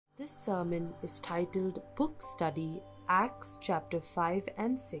This sermon is titled Book Study, Acts chapter 5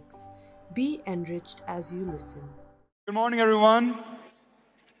 and 6. Be enriched as you listen. Good morning, everyone.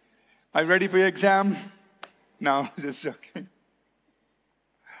 Are you ready for your exam? No, just joking.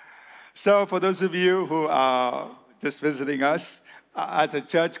 So for those of you who are just visiting us, as a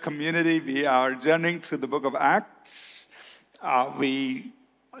church community, we are journeying through the book of Acts. We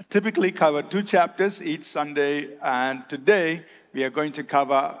typically cover 2 chapters each Sunday, and today we are going to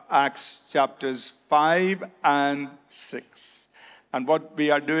cover Acts chapters 5 and 6. And what we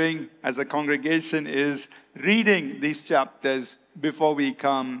are doing as a congregation is reading these chapters before we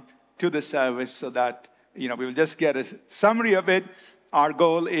come to the service so that, we will just get a summary of it. Our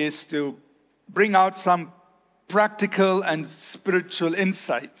goal is to bring out some practical and spiritual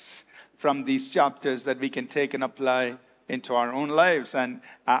insights from these chapters that we can take and apply into our own lives. And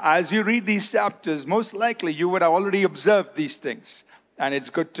as you read these chapters, most likely you would have already observed these things. And it's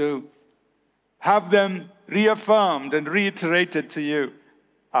good to have them reaffirmed and reiterated to you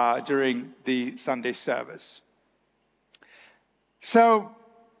during the Sunday service. So,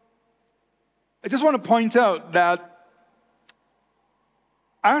 I just want to point out that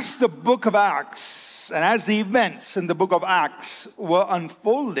as the book of Acts and as the events in the book of Acts were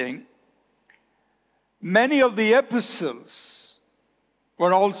unfolding, many of the epistles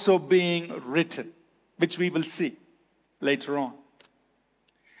were also being written, which we will see later on.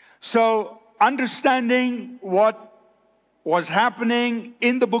 So, understanding what was happening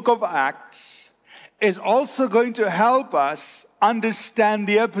in the book of Acts is also going to help us understand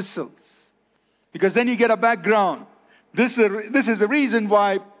the epistles. Because then you get a background. This is the reason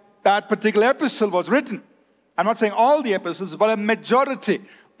why that particular epistle was written. I'm not saying all the epistles, but a majority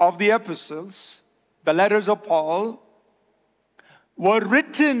of the epistles, the letters of Paul, were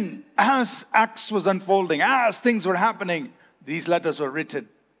written as Acts was unfolding, as things were happening. These letters were written.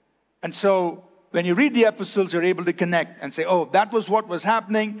 And so when you read the epistles, you're able to connect and say, oh, that was what was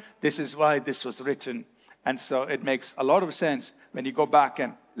happening. This is why this was written. And so it makes a lot of sense when you go back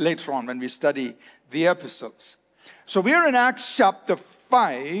and later on when we study the epistles. So we're in Acts chapter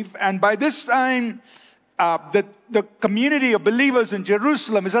 5, and by this time, the community of believers in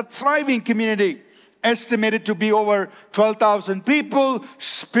Jerusalem is a thriving community, estimated to be over 12,000 people,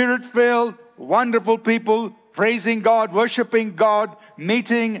 spirit-filled, wonderful people, praising God, worshiping God,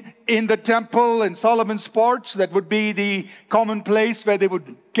 meeting in the temple in Solomon's porch. That would be the common place where they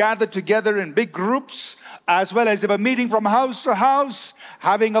would gather together in big groups, as well as they were meeting from house to house,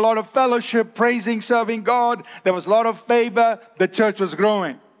 having a lot of fellowship, praising, serving God. There was a lot of favor. The church was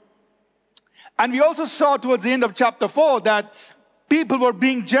growing. And we also saw towards the end of chapter 4 that people were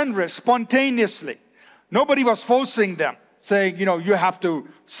being generous spontaneously. Nobody was forcing them, saying, you have to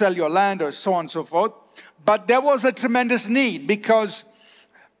sell your land or so on and so forth. But there was a tremendous need because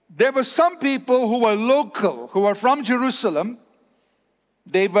there were some people who were local, who were from Jerusalem.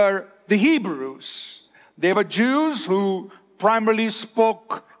 They were the Hebrews. They were Jews who primarily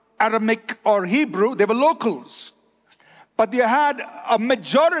spoke Aramaic or Hebrew. They were locals. But they had a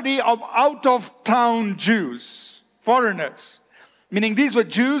majority of out-of-town Jews, foreigners. Meaning these were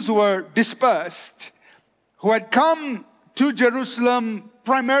Jews who were dispersed, who had come to Jerusalem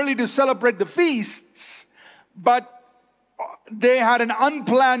primarily to celebrate the feasts, but they had an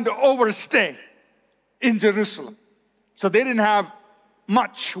unplanned overstay in Jerusalem. So they didn't have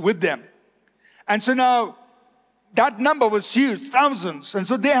much with them. And so now that number was huge, thousands. And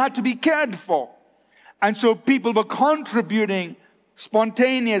so they had to be cared for. And so people were contributing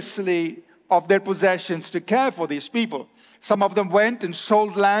spontaneously of their possessions to care for these people. Some of them went and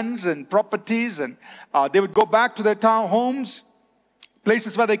sold lands and properties, and they would go back to their town homes,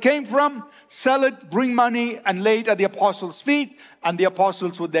 places where they came from, sell it, bring money, and lay it at the apostles' feet, and the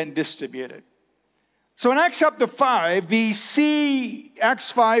apostles would then distribute it. So in Acts chapter 5, we see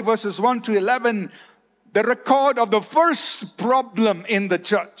Acts 5 verses 1 to 11, the record of the first problem in the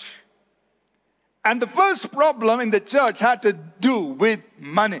church. And the first problem in the church had to do with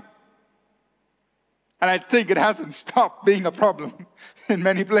money. And I think it hasn't stopped being a problem in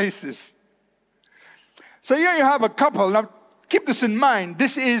many places. So here you have a couple. Now, keep this in mind.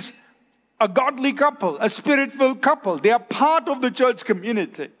 This is a godly couple, a spirit-filled couple. They are part of the church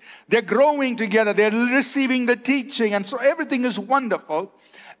community. They're growing together. They're receiving the teaching. And so everything is wonderful.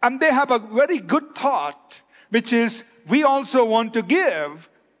 And they have a very good thought, which is we also want to give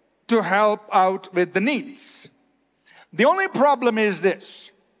to help out with the needs. The only problem is this.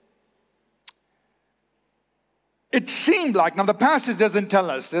 It seemed like, now the passage doesn't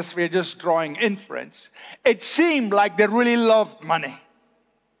tell us this, we're just drawing inference. It seemed like they really loved money.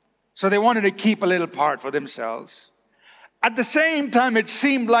 So they wanted to keep a little part for themselves. At the same time, it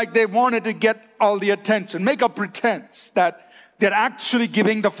seemed like they wanted to get all the attention, make a pretense that they're actually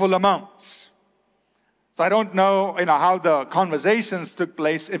giving the full amount. So I don't know, how the conversations took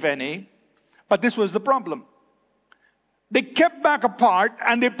place, if any, but this was the problem. They kept back a part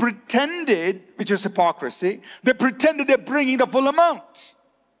and they pretended, which is hypocrisy, they pretended they're bringing the full amount.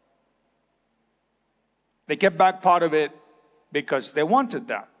 They kept back part of it because they wanted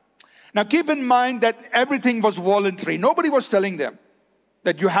that. Now keep in mind that everything was voluntary. Nobody was telling them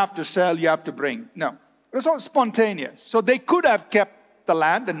that you have to sell, you have to bring. No, it was all spontaneous. So they could have kept the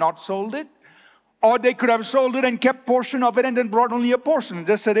land and not sold it. Or they could have sold it and kept portion of it and then brought only a portion and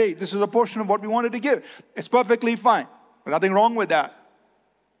just said, hey, this is a portion of what we wanted to give. It's perfectly fine. There's nothing wrong with that.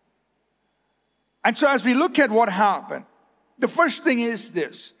 And so as we look at what happened, the first thing is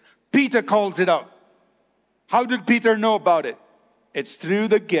this. Peter calls it out. How did Peter know about it? It's through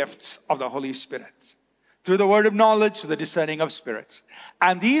the gifts of the Holy Spirit. Through the word of knowledge, through the discerning of spirits.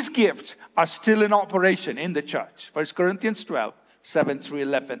 And these gifts are still in operation in the church. 1 Corinthians 12, 7 through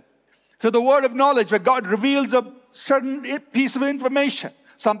 11. So the word of knowledge where God reveals a certain piece of information.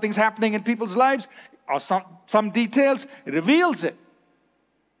 Something's happening in people's lives or some details. It reveals it.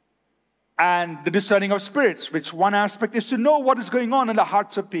 And the discerning of spirits, which one aspect is to know what is going on in the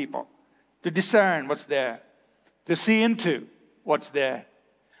hearts of people. To discern what's there. To see into what's there.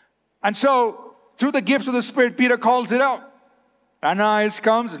 And so through the gifts of the Spirit, Peter calls it out. Ananias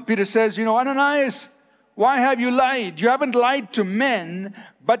comes and Peter says, Ananias, why have you lied? You haven't lied to men,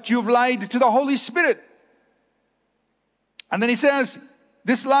 but you've lied to the Holy Spirit. And then he says,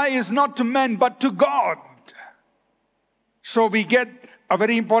 this lie is not to men, but to God. So we get a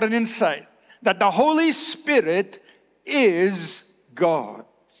very important insight that the Holy Spirit is God.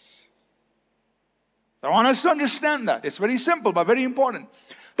 So I want us to understand that. It's very simple, but very important.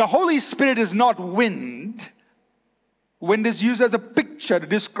 The Holy Spirit is not wind. Wind is used as a picture to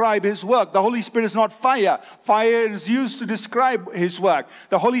describe His work. The Holy Spirit is not fire. Fire is used to describe His work.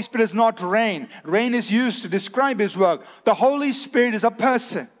 The Holy Spirit is not rain. Rain is used to describe His work. The Holy Spirit is a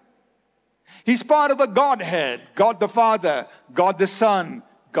person. He's part of the Godhead. God the Father, God the Son,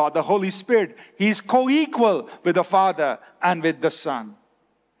 God the Holy Spirit. He's co-equal with the Father and with the Son.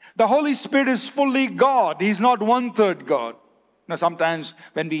 The Holy Spirit is fully God. He's not one-third God. Now sometimes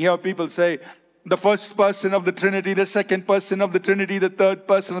when we hear people say, the first person of the Trinity, the second person of the Trinity, the third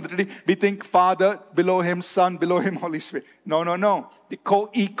person of the Trinity, we think Father, below Him Son, below Him Holy Spirit. No. They're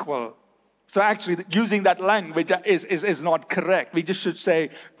co-equal. So actually using that language is not correct. We just should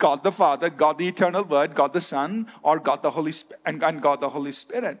say God the Father, God the eternal Word, God the Son, or God the Holy Spirit, and God the Holy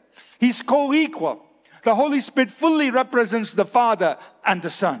Spirit. He's co-equal. The Holy Spirit fully represents the Father and the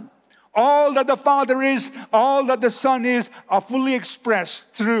Son. All that the Father is, all that the Son is, are fully expressed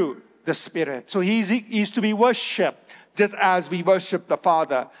through the Spirit. So he's to be worshipped just as we worship the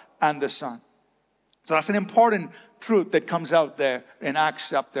Father and the Son. So that's an important truth that comes out there in Acts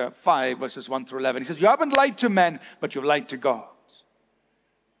chapter 5 verses 1 through 11. He says, you haven't lied to men, but you've lied to God.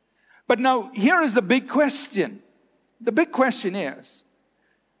 But now here is the big question. The big question is,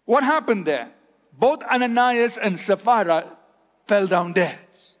 what happened there? Both Ananias and Sapphira fell down dead.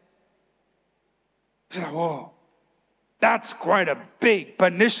 You say, whoa, that's quite a big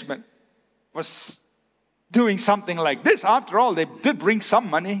punishment for doing something like this. After all, they did bring some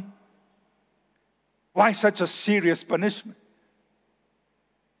money. Why such a serious punishment?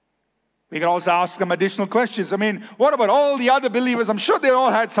 We can also ask them additional questions. What about all the other believers? I'm sure they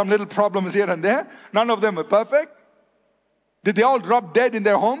all had some little problems here and there. None of them were perfect. Did they all drop dead in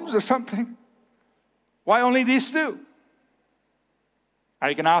their homes or something? Why only these two? And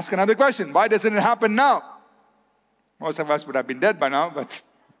you can ask another question. Why doesn't it happen now? Most of us would have been dead by now, but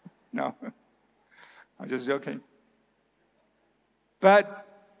no. I'm just joking.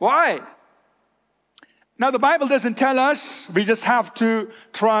 But why? Now, the Bible doesn't tell us. We just have to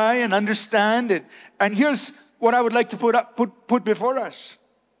try and understand it. And here's what I would like to put before us.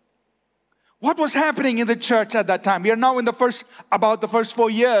 What was happening in the church at that time? We are now in about the first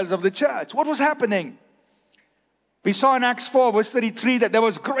 4 years of the church. What was happening? We saw in Acts 4 verse 33 that there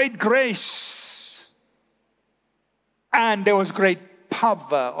was great grace. And there was great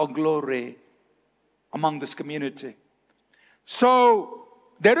power or glory among this community. So,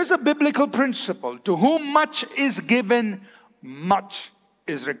 there is a biblical principle. To whom much is given, much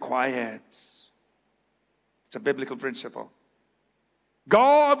is required. It's a biblical principle.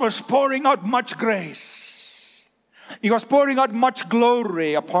 God was pouring out much grace. He was pouring out much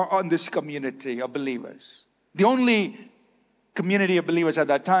glory upon this community of believers. The only community of believers at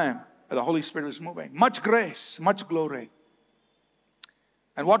that time where the Holy Spirit was moving. Much grace, much glory.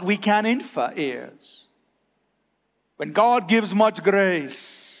 And what we can infer is, When God gives much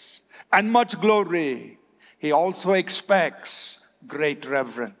grace and much glory, He also expects great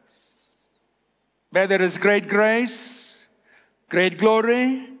reverence. Where there is great grace, great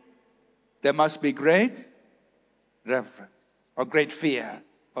glory, there must be great reverence or great fear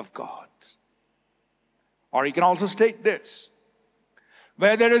of God. Or you can also state this: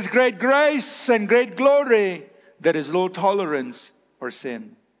 where there is great grace and great glory, there is low tolerance for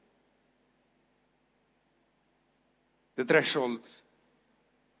sin. The threshold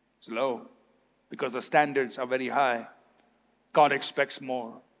is low because the standards are very high. God expects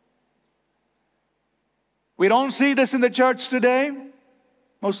more. We don't see this in the church today,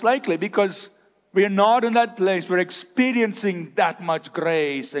 most likely because we are not in that place. We're experiencing that much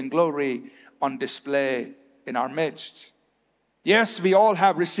grace and glory on display in our midst. Yes, we all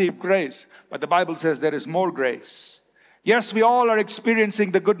have received grace, but the Bible says there is more grace. Yes, we all are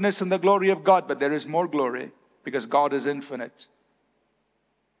experiencing the goodness and the glory of God, but there is more glory because God is infinite.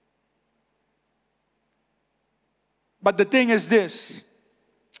 But the thing is this,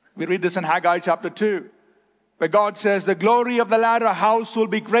 we read this in Haggai chapter 2, where God says the glory of the latter house will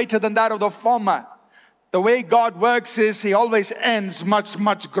be greater than that of the former. The way God works is He always ends much,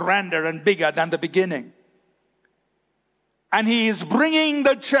 much grander and bigger than the beginning. And He is bringing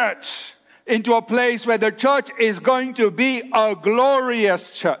the church into a place where the church is going to be a glorious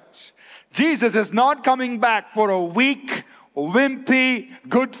church. Jesus is not coming back for a weak, wimpy,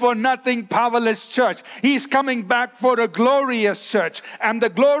 good-for-nothing, powerless church. He's coming back for a glorious church. And the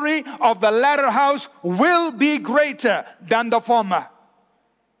glory of the latter house will be greater than the former.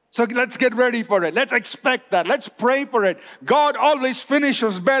 So let's get ready for it. Let's expect that. Let's pray for it. God always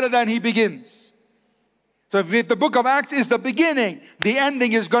finishes better than He begins. So if the book of Acts is the beginning, the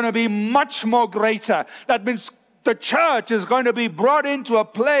ending is going to be much more greater. That means the church is going to be brought into a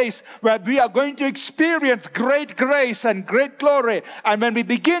place where we are going to experience great grace and great glory. And when we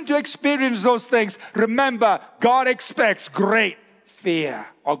begin to experience those things, remember, God expects great fear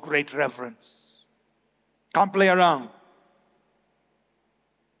or great reverence. Can't play around.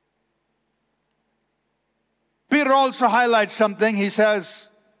 Peter also highlights something. He says,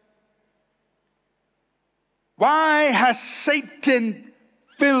 why has Satan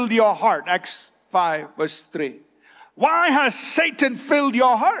filled your heart? Acts 5 verse 3. Why has Satan filled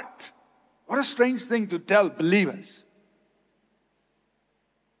your heart? What a strange thing to tell believers.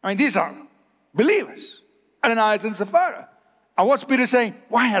 I mean, these are believers, Ananias and Sapphira. And what's Peter saying?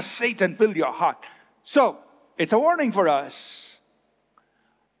 Why has Satan filled your heart? So, it's a warning for us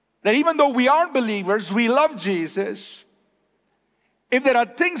that even though we are believers, we love Jesus. If there are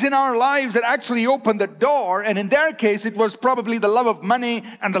things in our lives that actually open the door, and in their case, it was probably the love of money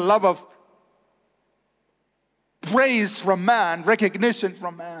and the love of praise from man, recognition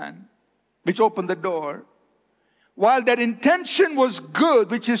from man, which opened the door. While that intention was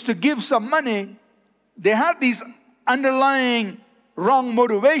good, which is to give some money, they had these underlying wrong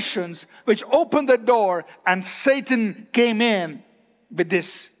motivations, which opened the door, and Satan came in with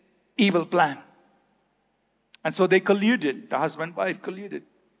this evil plan. And so they colluded. The husband and wife colluded.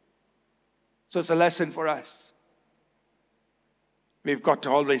 So it's a lesson for us. We've got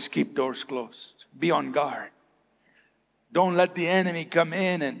to always keep doors closed. Be on guard. Don't let the enemy come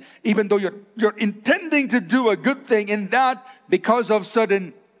in, and even though you're intending to do a good thing, in that, because of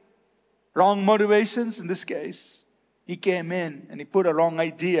certain wrong motivations, in this case, he came in and he put a wrong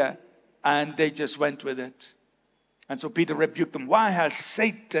idea and they just went with it. And so Peter rebuked them. Why has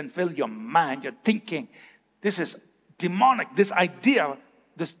Satan filled your mind? You're thinking this is demonic. This idea,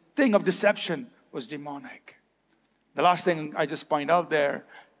 this thing of deception was demonic. The last thing I just point out there,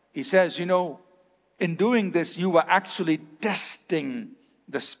 he says, in doing this, you were actually testing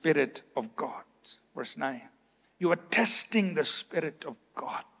the Spirit of God. Verse 9. You were testing the Spirit of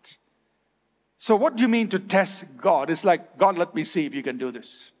God. So what do you mean to test God? It's like, God, let me see if you can do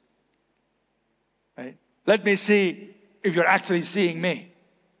this. Right? Let me see if you're actually seeing me.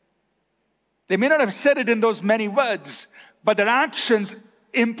 They may not have said it in those many words, but their actions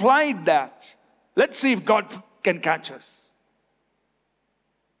implied that. Let's see if God can catch us.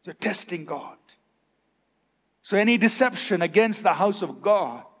 You're testing God. So any deception against the house of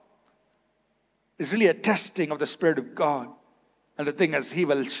God is really a testing of the Spirit of God. And the thing is, He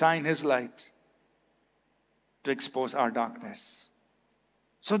will shine His light to expose our darkness.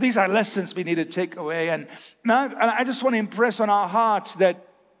 So these are lessons we need to take away. And now I just want to impress on our hearts that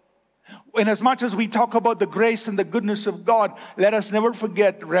in as much as we talk about the grace and the goodness of God, let us never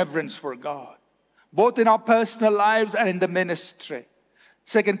forget reverence for God, both in our personal lives and in the ministry.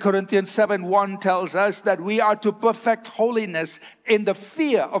 2 Corinthians 7:1 tells us that we are to perfect holiness in the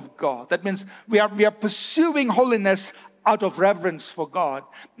fear of God. That means we are pursuing holiness out of reverence for God.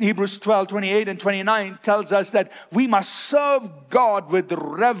 Hebrews 12:28 and 29 tells us that we must serve God with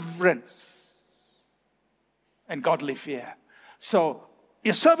reverence and godly fear. So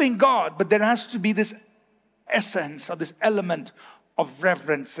you're serving God, but there has to be this essence or this element of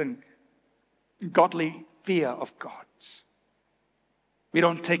reverence and godly fear of God. We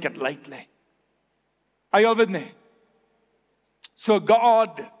don't take it lightly. Are you all with me? So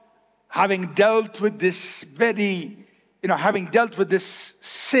God, having dealt with this having dealt with this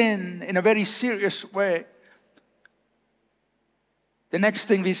sin in a very serious way, the next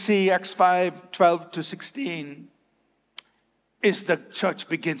thing we see, Acts 5:12 to 16, is the church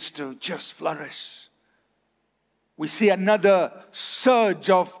begins to just flourish. We see another surge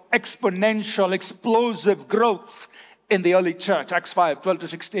of exponential, explosive growth in the early church. Acts 5:12 to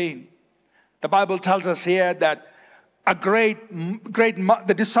 16. The Bible tells us here that the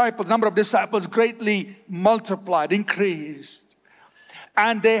number of disciples greatly multiplied, increased.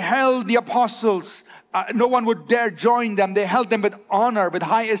 And they held the apostles. No one would dare join them. They held them with honor, with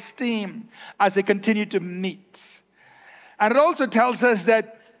high esteem as they continued to meet. And it also tells us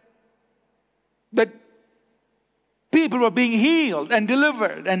that people were being healed and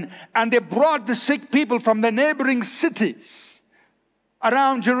delivered. And they brought the sick people from the neighboring cities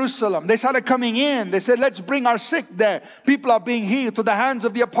around Jerusalem. They started coming in. They said, let's bring our sick there. People are being healed to the hands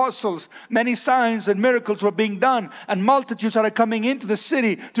of the apostles. Many signs and miracles were being done. And multitudes started coming into the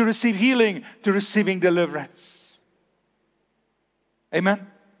city to receive healing, to receiving deliverance. Amen.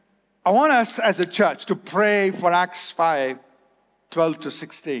 I want us as a church to pray for Acts 5:12 to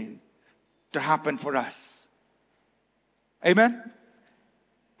 16 to happen for us. Amen.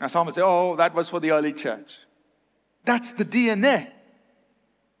 Now some would say, oh, that was for the early church. That's the DNA.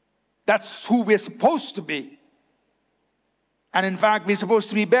 That's who we're supposed to be. And in fact, we're supposed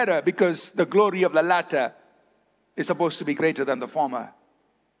to be better because the glory of the latter is supposed to be greater than the former.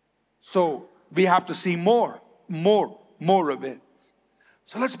 So we have to see more of it.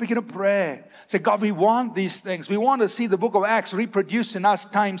 So let's begin to pray. Say, God, we want these things. We want to see the book of Acts reproduced in us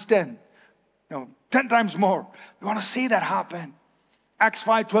times 10. 10 times more. We want to see that happen. Acts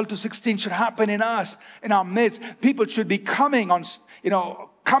 5:12 to 16 should happen in us, in our midst. People should be coming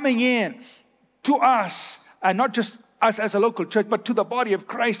in to us, and not just us as a local church, but to the body of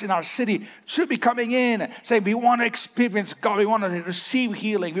Christ in our city, should be coming in, saying, we want to experience God, we want to receive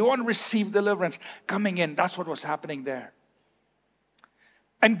healing, we want to receive deliverance, coming in. That's what was happening there.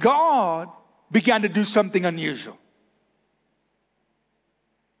 And God began to do something unusual.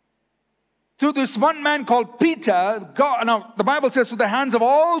 Through this one man called Peter, now the Bible says, through the hands of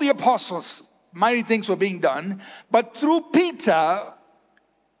all the apostles, mighty things were being done. But through Peter,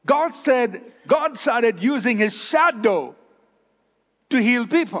 God started using his shadow to heal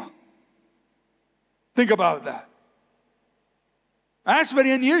people. Think about that. That's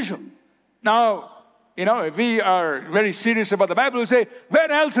very unusual. Now, if we are very serious about the Bible, we say,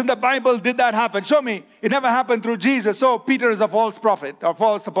 where else in the Bible did that happen? Show me. It never happened through Jesus. So Peter is a false prophet or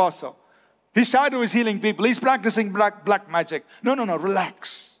false apostle. His shadow is healing people. He's practicing black magic. No,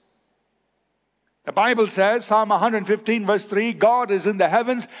 relax. The Bible says, Psalm 115 verse 3, God is in the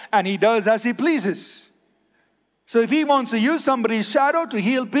heavens and he does as he pleases. So if he wants to use somebody's shadow to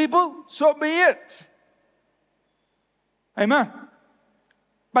heal people, so be it. Amen.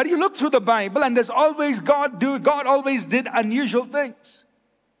 But you look through the Bible and there's always God always did unusual things.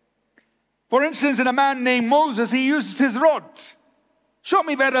 For instance, in a man named Moses, he used his rod. Show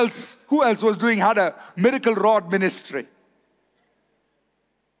me who else had a miracle rod ministry.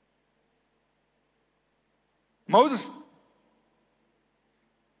 Moses.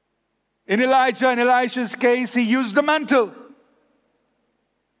 In Elisha's case, he used the mantle.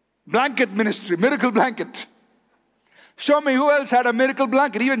 Blanket ministry, miracle blanket. Show me who else had a miracle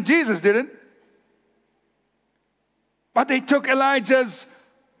blanket. Even Jesus didn't. But they took Elijah's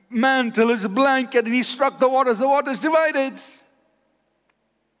mantle, his blanket, and he struck the waters divided.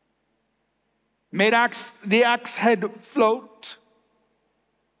 Made the axe head float.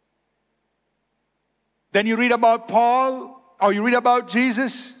 Then you read about Paul, or you read about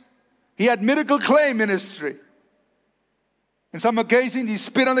Jesus. He had miracle clay ministry. In some occasions, he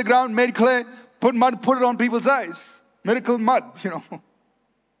spit on the ground, made clay, put mud, put it on people's eyes. Miracle mud,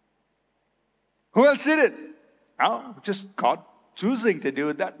 Who else did it? Oh, just God choosing to do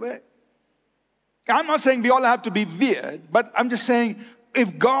it that way. I'm not saying we all have to be weird, but I'm just saying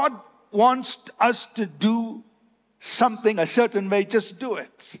if God wants us to do something a certain way, just do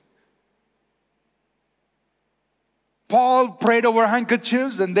it. Paul prayed over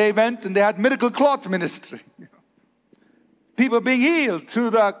handkerchiefs, and they went and they had miracle cloth ministry. People being healed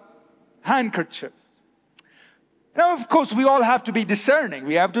through the handkerchiefs. Now, of course, we all have to be discerning.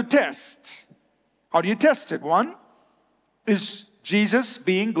 We have to test. How do you test it? One, is Jesus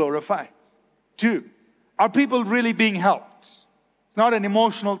being glorified? Two, are people really being helped? It's not an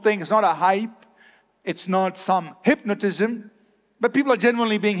emotional thing. It's not a hype. It's not some hypnotism. But people are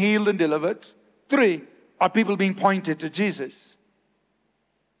genuinely being healed and delivered. Three, are people being pointed to Jesus?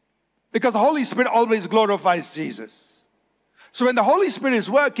 Because the Holy Spirit always glorifies Jesus. So when the Holy Spirit is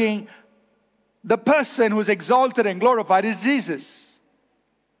working, the person who is exalted and glorified is Jesus.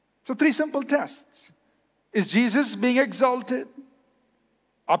 So three simple tests. Is Jesus being exalted?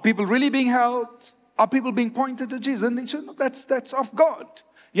 Are people really being helped? Are people being pointed to Jesus? And they should know that's of God.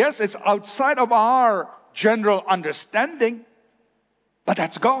 Yes, it's outside of our general understanding, but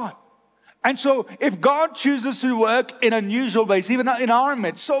that's God. And so if God chooses to work in unusual ways, even in our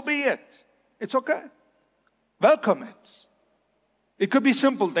midst, so be it. It's okay. Welcome it. It could be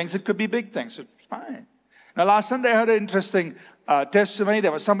simple things. It could be big things. It's fine. Now, last Sunday I heard an interesting testimony.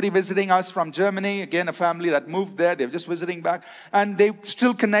 There was somebody visiting us from Germany. Again, a family that moved there. They were just visiting back. And they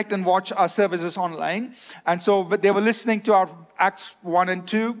still connect and watch our services online. And so they were listening to our Acts 1 and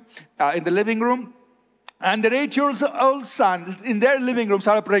 2 in the living room. And their 8-year-old son in their living room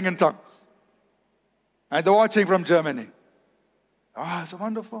started praying in tongues. And they're watching from Germany. Oh, it's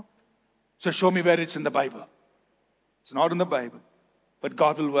wonderful. So show me where it's in the Bible. It's not in the Bible. But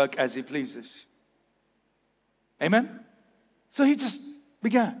God will work as He pleases. Amen? So he just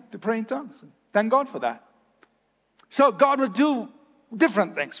began to pray in tongues. Thank God for that. So God will do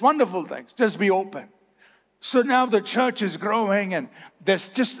different things, wonderful things. Just be open. So now the church is growing and there's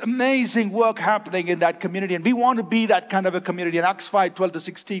just amazing work happening in that community. And we want to be that kind of a community, an Acts 5, 12 to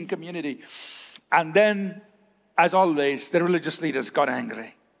 16 community. And then, as always, the religious leaders got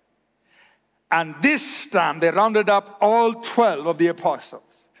angry. And this time they rounded up all 12 of the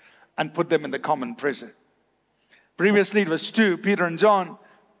apostles and put them in the common prison. Previously it was 2, Peter and John.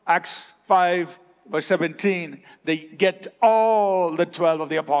 Acts 5, verse 17, they get all the 12 of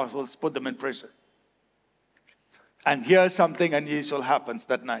the apostles, put them in prison. And here's something unusual happens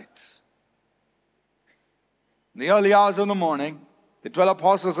that night. In the early hours of the morning, the 12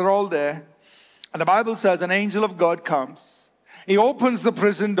 apostles are all there. And the Bible says an angel of God comes. He opens the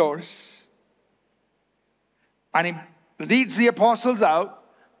prison doors. And he leads the apostles out.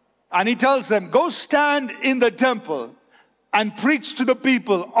 And he tells them, go stand in the temple and preach to the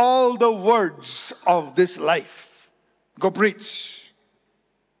people all the words of this life. Go preach.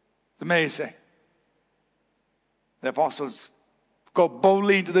 It's amazing. The apostles go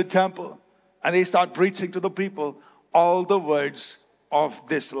boldly into the temple and they start preaching to the people all the words of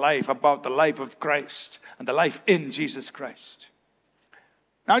this life, about the life of Christ and the life in Jesus Christ.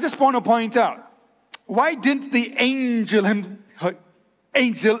 Now I just want to point out, why didn't the angel,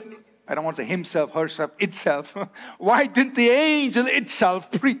 I don't want to say himself, herself, itself. Why didn't the angel itself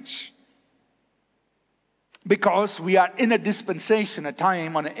preach? Because we are in a dispensation, a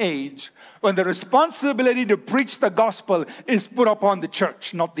time, an age, when the responsibility to preach the gospel is put upon the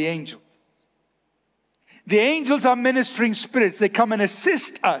church, not the angels. The angels are ministering spirits. They come and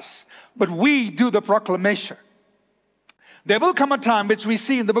assist us, but we do the proclamation. There will come a time, which we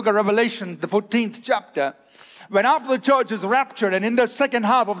see in the book of Revelation, the 14th chapter, when after the church is raptured and in the second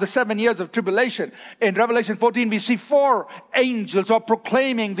half of the 7 years of tribulation, in Revelation 14, we see 4 angels who are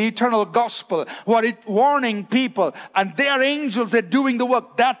proclaiming the eternal gospel, who are warning people. And they are angels, they're doing the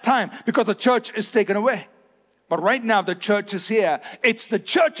work that time because the church is taken away. But right now the church is here. It's the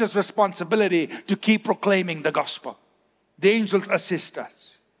church's responsibility to keep proclaiming the gospel. The angels assist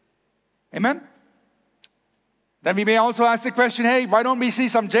us. Amen? Then we may also ask the question, hey, why don't we see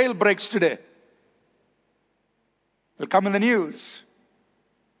some jailbreaks today? It'll come in the news.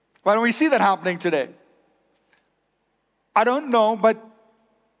 Why don't we see that happening today? I don't know, but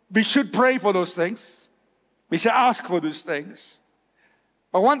we should pray for those things. We should ask for those things.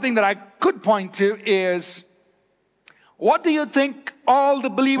 But one thing that I could point to is, what do you think all the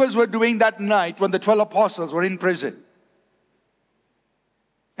believers were doing that night when the 12 apostles were in prison?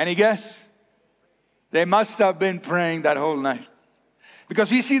 Any guess? They must have been praying that whole night. Because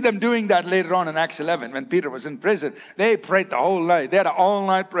we see them doing that later on in Acts 11 when Peter was in prison. They prayed the whole night. They had an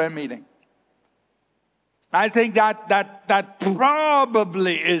all-night prayer meeting. I think that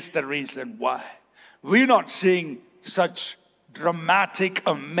probably is the reason why we're not seeing such dramatic,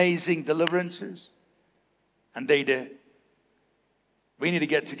 amazing deliverances. And they did. We need to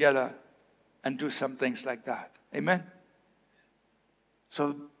get together and do some things like that. Amen?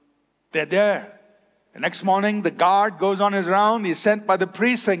 So they're there. The next morning, the guard goes on his round. He's sent by the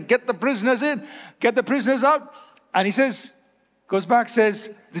priest saying, get the prisoners in, get the prisoners out. And he says, goes back, says,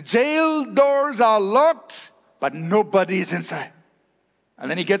 the jail doors are locked, but nobody is inside. And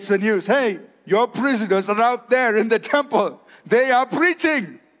then he gets the news, hey, your prisoners are out there in the temple. They are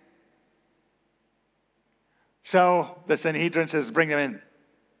preaching. So the Sanhedrin says, bring them in.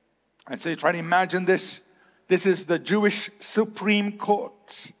 And so you try to imagine this. This is the Jewish Supreme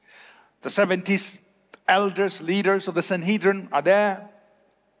Court. The 70 elders, leaders of the Sanhedrin are there.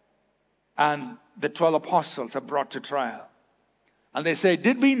 And the 12 apostles are brought to trial. And they say,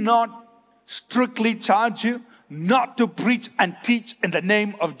 did we not strictly charge you not to preach and teach in the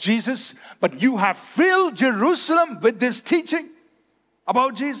name of Jesus? But you have filled Jerusalem with this teaching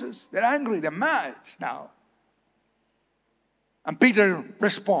about Jesus. They're angry, they're mad now. And Peter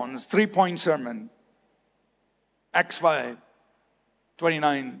responds, 3-point sermon. Acts 5,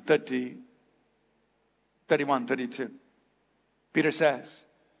 29, 30, 31, 32. Peter says,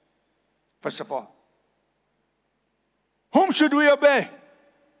 first of all, whom should we obey?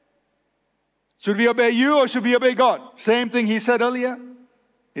 Should we obey you or should we obey God? Same thing he said earlier.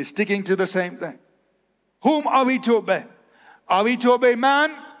 He's sticking to the same thing. Whom are we to obey? Are we to obey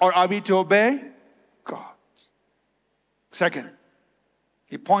man or are we to obey God? Second,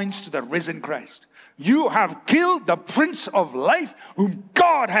 he points to the risen Christ. You have killed the Prince of Life whom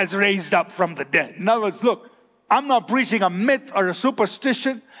God has raised up from the dead. In other words, look, I'm not preaching a myth or a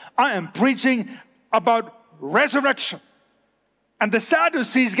superstition. I am preaching about resurrection. And the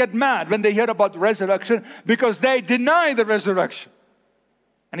Sadducees get mad when they hear about the resurrection because they deny the resurrection.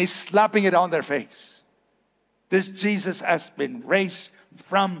 And he's slapping it on their face. This Jesus has been raised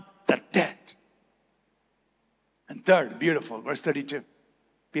from the dead. And third, beautiful, verse 32,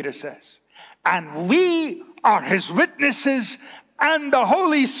 Peter says, and we are his witnesses and the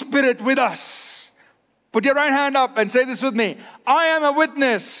Holy Spirit with us. Put your right hand up and say this with me. I am a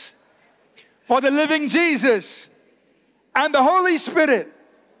witness for the living Jesus and the Holy Spirit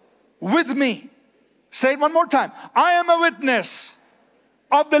with me. Say it one more time. I am a witness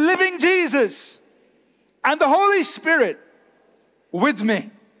of the living Jesus and the Holy Spirit with me.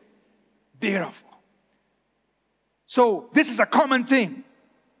 Beautiful. So this is a common theme.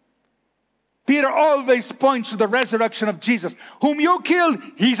 Peter always points to the resurrection of Jesus. Whom you killed,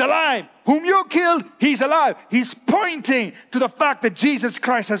 he's alive. Whom you killed, he's alive. He's pointing to the fact that Jesus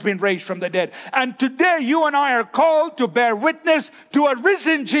Christ has been raised from the dead. And today you and I are called to bear witness to a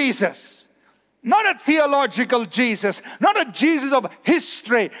risen Jesus. Not a theological Jesus, not a Jesus of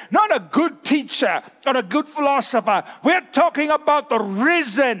history, not a good teacher or a good philosopher. We're talking about the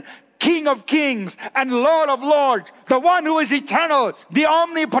risen King of Kings and Lord of Lords, the one who is eternal, the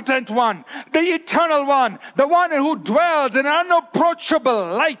omnipotent one, the eternal one, the one who dwells in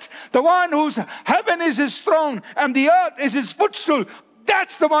unapproachable light, the one whose heaven is his throne and the earth is his footstool.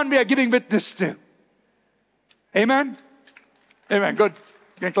 That's the one we are giving witness to. Amen? Amen. Good.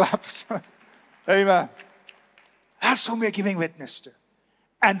 You can clap. Amen. That's whom we are giving witness to.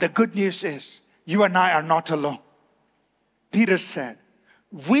 And the good news is, you and I are not alone. Peter said,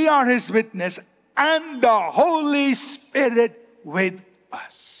 we are his witness and the Holy Spirit with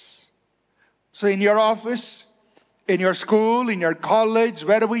us. So in your office, in your school, in your college,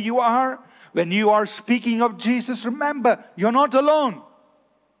 wherever you are, when you are speaking of Jesus, remember, you're not alone.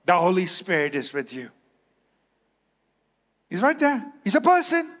 The Holy Spirit is with you. He's right there. He's a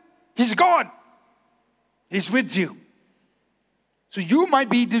person. He's God. He's with you. So you might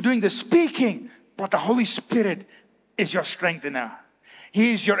be doing the speaking, but the Holy Spirit is your strengthener.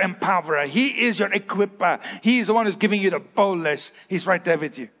 He is your empowerer. He is your equipper. He is the one who's giving you the boldness. He's right there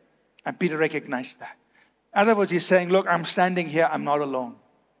with you. And Peter recognized that. In other words, he's saying, look, I'm standing here. I'm not alone.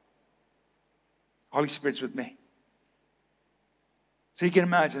 Holy Spirit's with me. So you can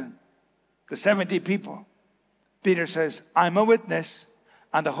imagine the 70 people. Peter says, I'm a witness,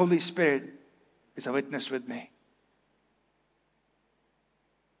 and the Holy Spirit is a witness with me.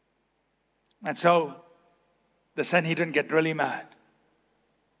 And so the Sanhedrin get really mad.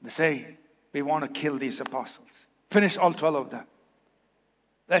 They say, we want to kill these apostles. Finish all 12 of them.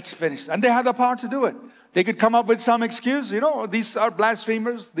 Let's finish. And they have the power to do it. They could come up with some excuse. You know, these are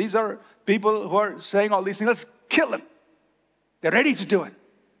blasphemers. These are people who are saying all these things. Let's kill them. They're ready to do it.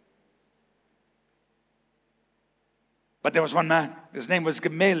 But there was one man. His name was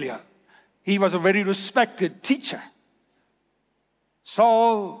Gamaliel. He was a very respected teacher.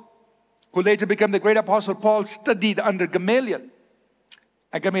 Saul, who later became the great apostle Paul, studied under Gamaliel.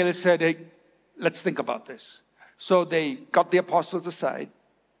 And Gamaliel said, hey, let's think about this. So they got the apostles aside,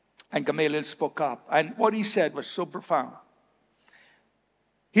 and Gamaliel spoke up. And what he said was so profound.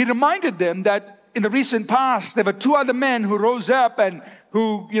 He reminded them that in the recent past, there were two other men who rose up and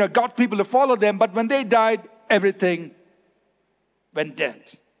who, got people to follow them. But when they died, everything went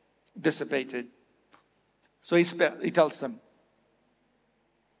dead, dissipated. So he tells them,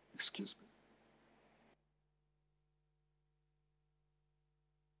 excuse me.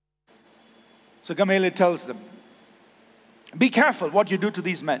 So Gamaliel tells them, be careful what you do to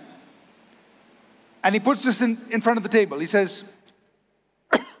these men. And he puts this in front of the table. He says,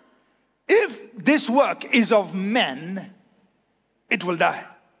 if this work is of men, it will die.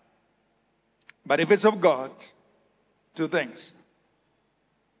 But if it's of God, two things.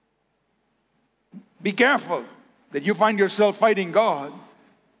 Be careful that you find yourself fighting God.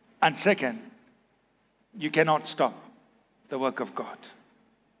 And second, you cannot stop the work of God.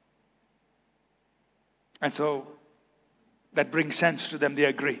 And so that brings sense to them. They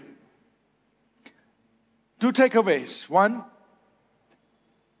agree. Two takeaways. One,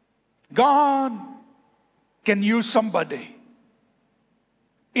 God can use somebody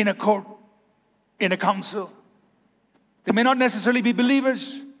in a court, in a council. They may not necessarily be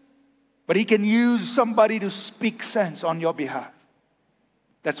believers, but He can use somebody to speak sense on your behalf.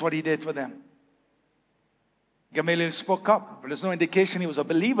 That's what He did for them. Gamaliel spoke up, but there's no indication he was a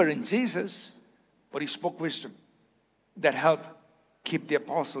believer in Jesus, but he spoke wisdom that helped keep the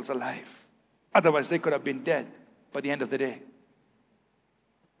apostles alive. Otherwise, they could have been dead by the end of the day.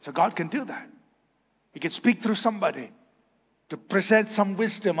 So God can do that. He can speak through somebody to present some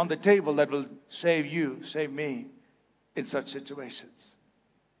wisdom on the table that will save you, save me in such situations.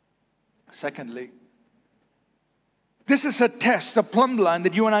 Secondly, this is a test, a plumb line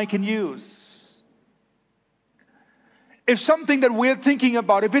that you and I can use. If something that we're thinking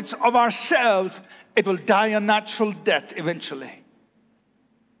about, if it's of ourselves, it will die a natural death eventually.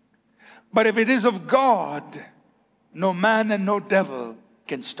 But if it is of God, no man and no devil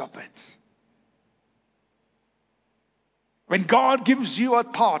can stop it. When God gives you a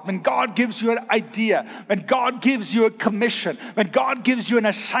thought, when God gives you an idea, when God gives you a commission, when God gives you an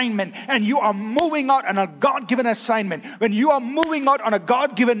assignment, and you are moving out on a God-given assignment, when you are moving out on a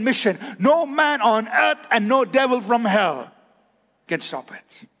God-given mission, no man on earth and no devil from hell can stop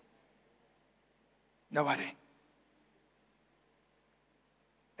it. Nobody.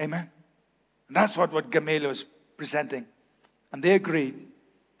 Amen. And that's what Gamaliel was presenting. And they agreed.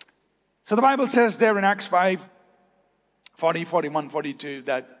 So the Bible says there in Acts 5, 40, 41, 42,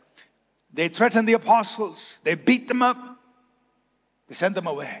 that they threatened the apostles. They beat them up. They sent them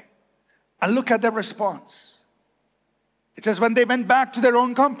away. And look at their response. It says when they went back to their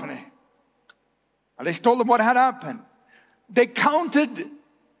own company, and they told them what had happened, they counted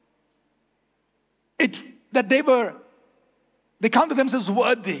it that they counted themselves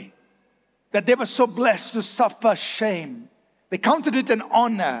worthy, that they were so blessed to suffer shame. They counted it an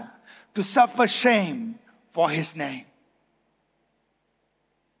honor to suffer shame for His name.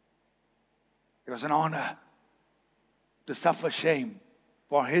 It was an honor to suffer shame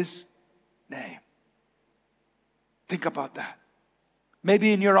for His name. Think about that.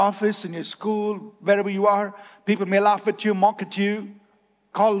 Maybe in your office, in your school, wherever you are, people may laugh at you, mock at you,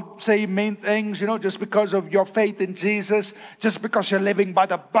 say mean things, just because of your faith in Jesus, just because you're living by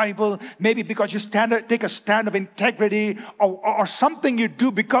the Bible, maybe because you take a stand of integrity or something you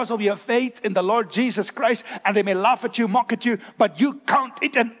do because of your faith in the Lord Jesus Christ, and they may laugh at you, mock at you, but you count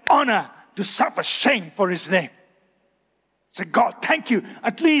it an honor to suffer shame for His name. Say, God, thank you.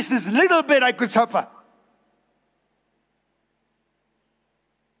 At least this little bit I could suffer.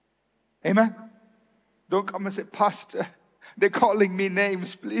 Amen. Don't come and say, Pastor, they're calling me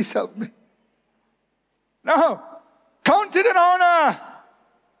names. Please help me. No. Count it an honor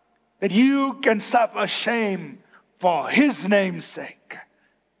that you can suffer shame for His name's sake.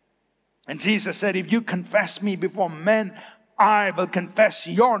 And Jesus said, if you confess me before men, I will confess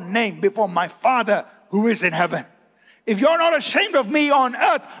your name before my Father who is in heaven. If you're not ashamed of me on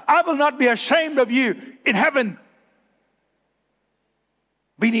earth, I will not be ashamed of you in heaven.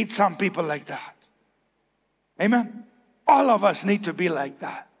 We need some people like that. Amen. All of us need to be like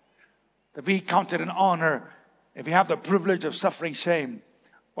that. That we count it an honor if we have the privilege of suffering shame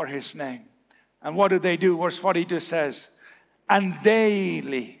for His name. And what do they do? Verse 42 says, and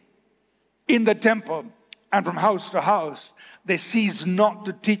daily in the temple and from house to house, they ceased not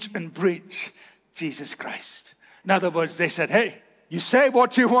to teach and preach Jesus Christ. In other words, they said, hey, you say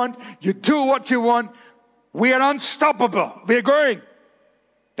what you want, you do what you want, we are unstoppable, we're going.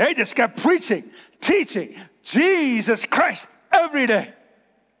 They just kept preaching, teaching Jesus Christ every day.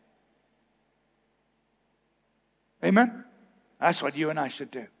 Amen? That's what you and I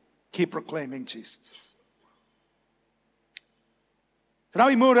should do. Keep proclaiming Jesus. So now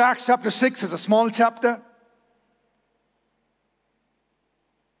we move to Acts chapter 6. It's a small chapter.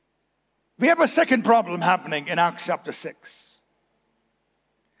 We have a second problem happening in Acts chapter 6.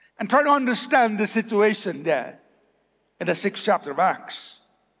 And try to understand the situation there in the 6th chapter of Acts.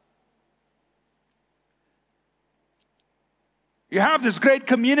 You have this great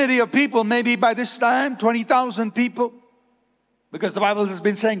community of people, maybe by this time, 20,000 people. Because the Bible has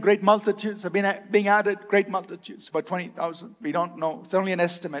been saying great multitudes have been being added, great multitudes, about 20,000. We don't know. It's only an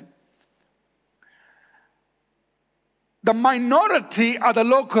estimate. The minority are the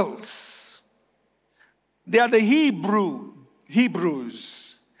locals. They are the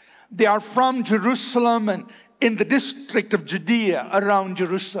Hebrews. They are from Jerusalem and in the district of Judea around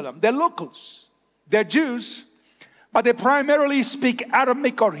Jerusalem. They're locals. They're Jews, but they primarily speak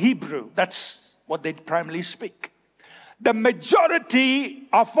Aramaic or Hebrew. That's what they primarily speak. The majority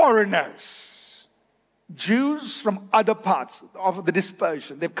are foreigners, Jews from other parts of the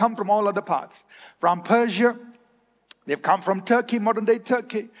dispersion. They've come from all other parts. From Persia, they've come from Turkey, modern day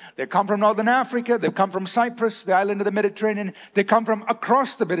Turkey. They've come from Northern Africa. They've come from Cyprus, the island of the Mediterranean. They come from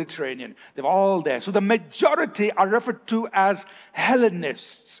across the Mediterranean. They're all there. So the majority are referred to as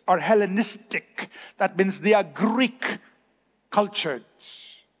Hellenists or Hellenistic. That means they are Greek cultured.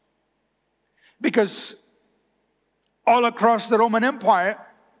 Because all across the Roman Empire,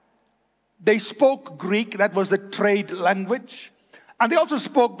 they spoke Greek. That was the trade language. And they also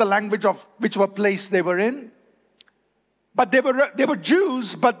spoke the language of whichever place they were in. But they were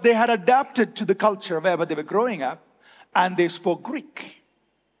Jews, but they had adapted to the culture wherever they were growing up. And they spoke Greek.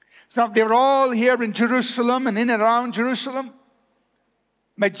 So they were all here in Jerusalem and in and around Jerusalem.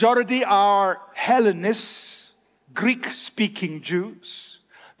 Majority are Hellenists, Greek-speaking Jews.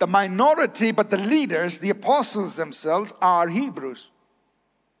 The minority, but the leaders, the apostles themselves, are Hebrews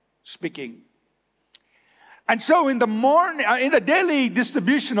speaking. And so in the daily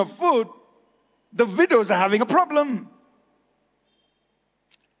distribution of food, the widows are having a problem.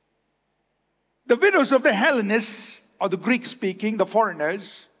 The widows of the Hellenists, or the Greek-speaking, the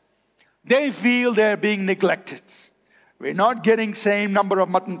foreigners, they feel they're being neglected. We're not getting same number of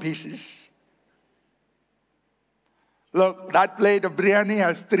mutton pieces. Look, that plate of biryani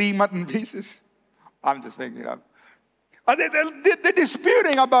has 3 mutton pieces. I'm just making it up. They're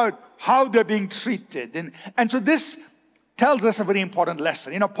disputing about how they're being treated. And so this tells us a very important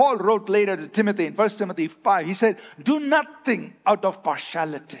lesson. You know, Paul wrote later to Timothy in 1 Timothy 5. He said, do nothing out of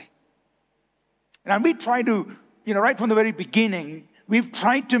partiality. And we try to, right from the very beginning, we've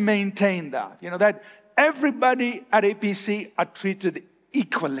tried to maintain that. That everybody at APC are treated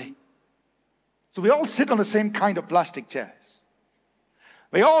equally. So we all sit on the same kind of plastic chairs.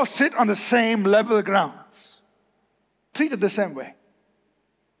 We all sit on the same level grounds. Treated the same way.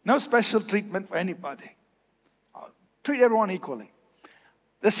 No special treatment for anybody. Treat everyone equally.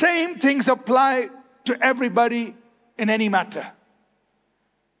 The same things apply to everybody in any matter.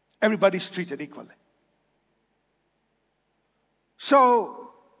 Everybody's treated equally.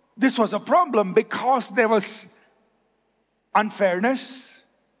 So this was a problem because there was unfairness,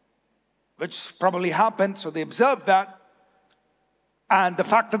 which probably happened, so they observed that. And the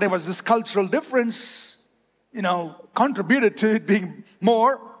fact that there was this cultural difference, contributed to it being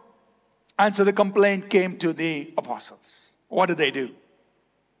more. And so the complaint came to the apostles. What did they do?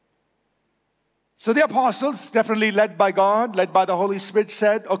 So the apostles, definitely led by God, led by the Holy Spirit,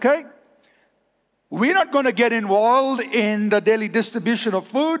 said, okay, we're not going to get involved in the daily distribution of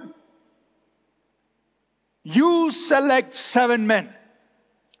food. You select 7 men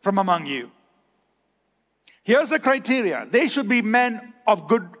from among you. Here's the criteria. They should be men of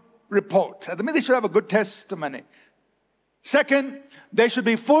good report. I mean, they should have a good testimony. Second, they should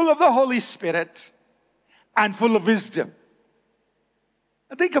be full of the Holy Spirit and full of wisdom.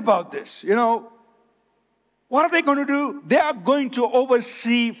 Now think about this. What are they going to do? They are going to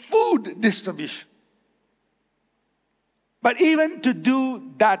oversee food distribution. But even to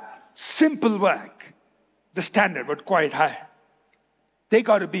do that simple work, the standard was quite high. They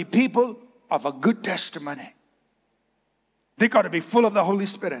got to be people of a good testimony. They got to be full of the Holy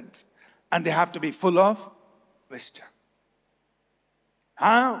Spirit. And they have to be full of wisdom.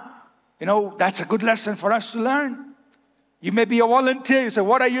 That's a good lesson for us to learn. You may be a volunteer. You say,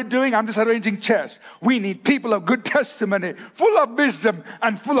 what are you doing? I'm just arranging chairs. We need people of good testimony, full of wisdom,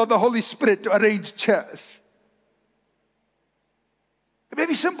 and full of the Holy Spirit to arrange chairs. It may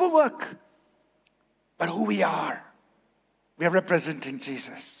be simple work. But who we are representing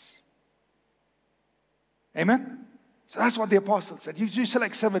Jesus. Amen? So that's what the apostles said. You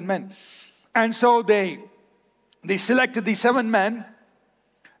select 7 men. And so they selected these 7 men.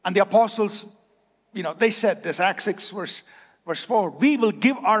 And the apostles, they said this, Acts 6 verse Verse 4, we will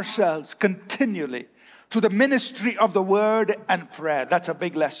give ourselves continually to the ministry of the word and prayer. That's a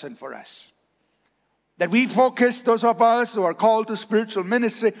big lesson for us. That we focus, those of us who are called to spiritual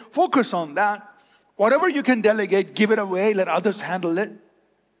ministry, focus on that. Whatever you can delegate, give it away, let others handle it.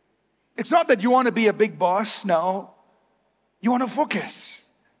 It's not that you want to be a big boss, no. You want to focus.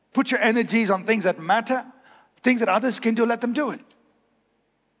 Put your energies on things that matter, things that others can do, let them do it.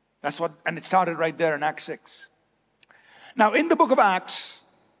 That's what, and it started right there in Acts 6. Now, in the book of Acts,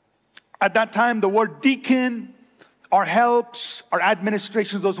 at that time, the word deacon or helps or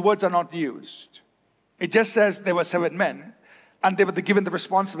administrations, those words are not used. It just says there were 7 men, and they were given the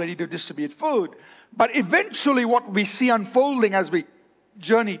responsibility to distribute food. But eventually, what we see unfolding as we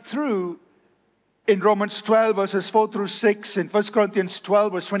journey through in Romans 12, verses 4 through 6, in 1 Corinthians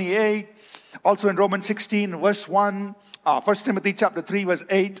 12, verse 28, also in Romans 16, verse 1, 1 Timothy chapter 3, verse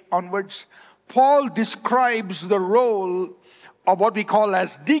 8 onwards, Paul describes the role of what we call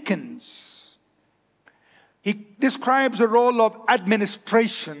as deacons. He describes the role of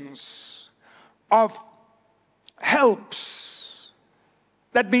administrations, of helps.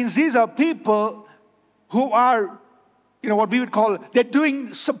 That means these are people who are, what we would call, they're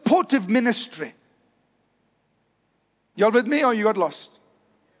doing supportive ministry. You all with me or you got lost?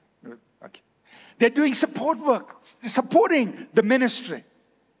 Okay. They're doing support work, supporting the ministry.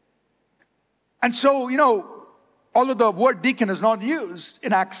 And so, although the word deacon is not used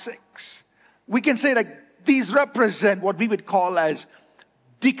in Acts 6, we can say that these represent what we would call as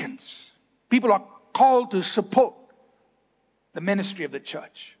deacons. People are called to support the ministry of the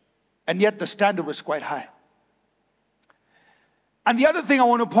church. And yet the standard was quite high. And the other thing I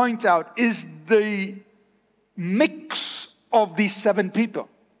want to point out is the mix of these 7 people.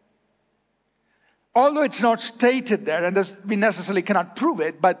 Although it's not stated there, and we necessarily cannot prove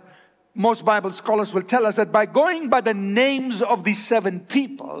it, but most Bible scholars will tell us that by going by the names of these 7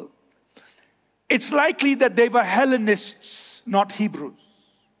 people, it's likely that they were Hellenists, not Hebrews.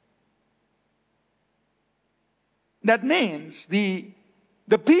 That means the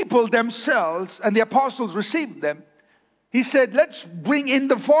people themselves, and the apostles received them. He said, let's bring in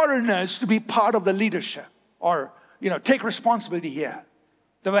the foreigners to be part of the leadership, or, take responsibility here.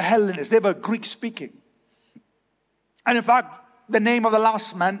 They were Hellenists, they were Greek speaking. And in fact, the name of the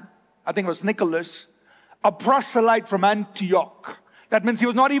last man, I think it was Nicholas, a proselyte from Antioch. That means he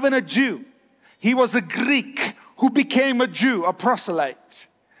was not even a Jew. He was a Greek who became a Jew, a proselyte.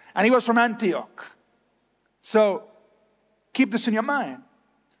 And he was from Antioch. So, keep this in your mind.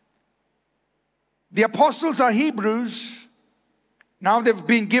 The apostles are Hebrews. Now they've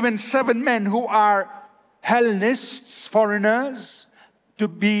been given 7 men who are Hellenists, foreigners, to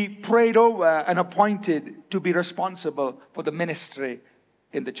be prayed over and appointed to be responsible for the ministry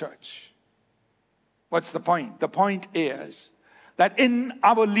in the church. What's the point? The point is that in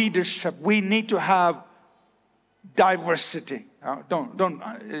our leadership, we need to have diversity.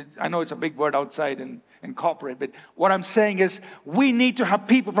 I know it's a big word outside in corporate, but what I'm saying is we need to have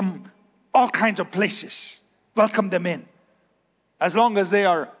people from all kinds of places. Welcome them in. As long as they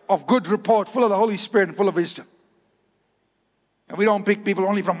are of good report, full of the Holy Spirit and full of wisdom. And we don't pick people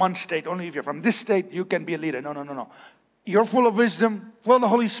only from one state. Only if you're from this state, you can be a leader. No. You're full of wisdom, full of the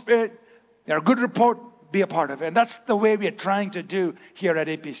Holy Spirit. You're a good report, be a part of it. And that's the way we are trying to do here at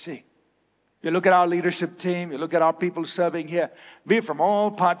APC. You look at our leadership team, you look at our people serving here. We're from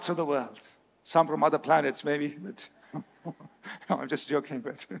all parts of the world. Some from other planets, maybe. But no, I'm just joking,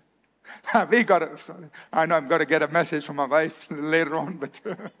 but sorry. I know I'm going to get a message from my wife later on, but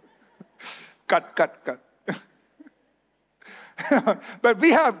cut. But we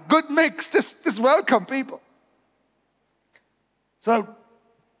have good mix, just welcome people. So,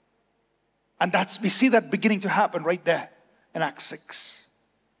 and we see that beginning to happen right there in Acts 6.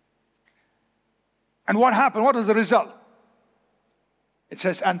 And what happened? What was the result? It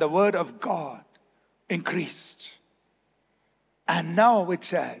says, and the word of God increased. And now it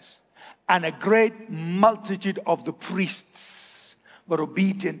says, and a great multitude of the priests were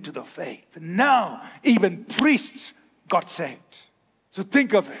obedient to the faith. Now, even priests got saved. So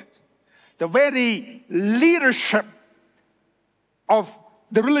think of it. The very leadership of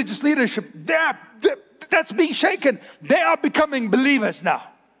the religious leadership, that's being shaken. They are becoming believers now.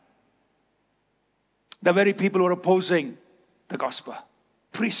 The very people who are opposing the gospel,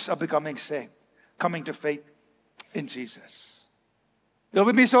 priests are becoming saved, coming to faith in Jesus. You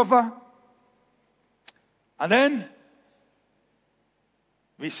with me so far? And then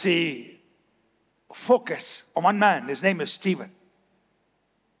we see focus on one man. His name is Stephen.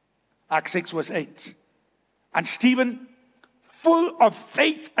 Acts 6 verse 8. And Stephen, full of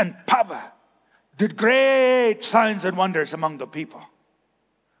faith and power, did great signs and wonders among the people.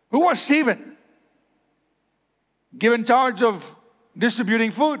 Who was Stephen? Given charge of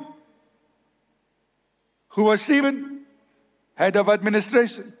distributing food. Who was Stephen? Head of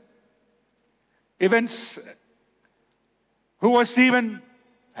administration. Events. Who was Stephen?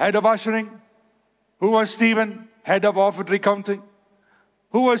 Head of ushering. Who was Stephen? Head of offertory counting.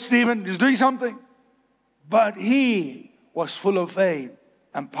 Who was Stephen? He's doing something. But he was full of faith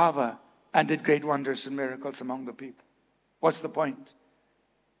and power and did great wonders and miracles among the people. What's the point?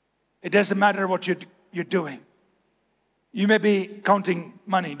 It doesn't matter what you're doing. You may be counting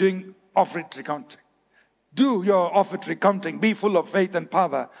money, doing offertory counting. Do your offertory counting. Be full of faith and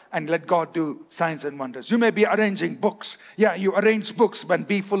power and let God do signs and wonders. You may be arranging books. Yeah, you arrange books, but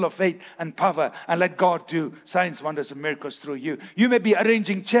be full of faith and power and let God do signs, wonders, and miracles through you. You may be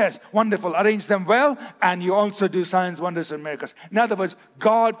arranging chairs. Wonderful. Arrange them well, and you also do signs, wonders, and miracles. In other words,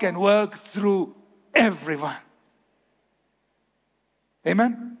 God can work through everyone.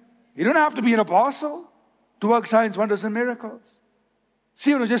 Amen? You don't have to be an apostle to work signs, wonders, and miracles.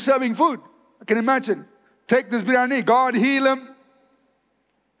 See, just serving food. I can imagine. Take this biryani, God heal him.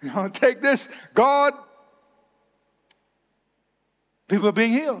 Take this, God. People are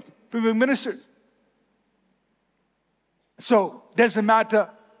being healed. People are being ministered. So, doesn't matter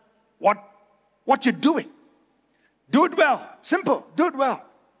what you're doing. Do it well. Simple. Do it well.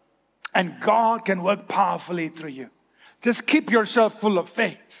 And God can work powerfully through you. Just keep yourself full of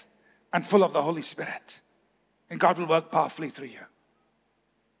faith and full of the Holy Spirit. And God will work powerfully through you.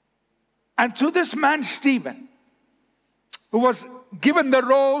 And to this man, Stephen, who was given the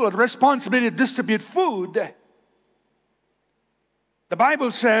role or responsibility to distribute food, the Bible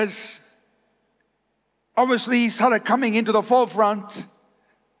says, obviously he started coming into the forefront.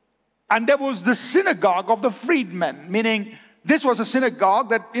 And there was the synagogue of the freedmen, meaning this was a synagogue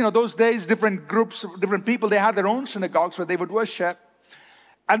that, those days, different groups, different people, they had their own synagogues where they would worship.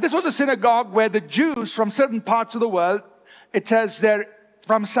 And this was a synagogue where the Jews from certain parts of the world, it says there,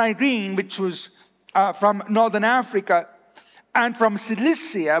 from Cyrene, which was from northern Africa, and from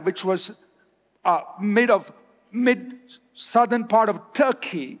Cilicia, which was mid-southern part of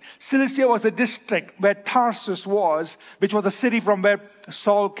Turkey. Cilicia was a district where Tarsus was, which was a city from where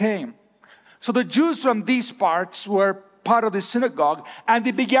Saul came. So the Jews from these parts were part of the synagogue, and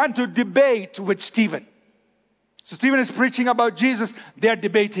they began to debate with Stephen. So Stephen is preaching about Jesus. They are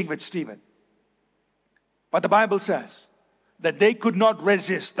debating with Stephen. But the Bible says that they could not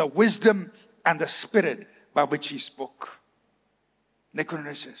resist the wisdom and the spirit by which he spoke. They couldn't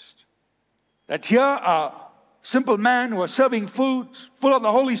resist. That here a simple man who was serving food, full of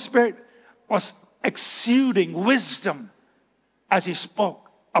the Holy Spirit, was exuding wisdom as he spoke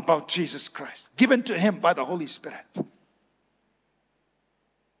about Jesus Christ, given to him by the Holy Spirit.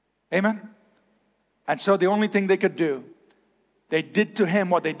 Amen? And so the only thing they could do, they did to him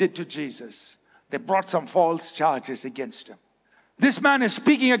what they did to Jesus. They brought some false charges against him. This man is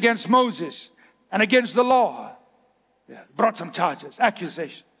speaking against Moses and against the law. Brought some charges,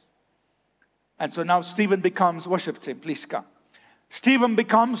 accusations. And so now Stephen becomes, worship team, please come. Stephen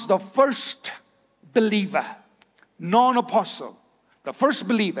becomes the first believer, non-apostle, the first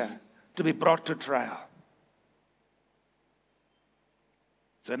believer to be brought to trial.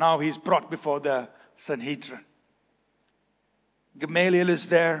 So now he's brought before the Sanhedrin. Gamaliel is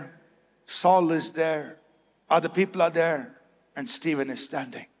there, Saul is there, other people are there, and Stephen is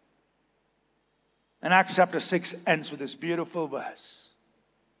standing. And Acts chapter 6 ends with this beautiful verse.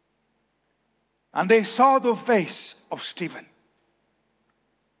 And they saw the face of Stephen.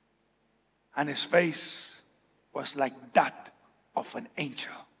 And his face was like that of an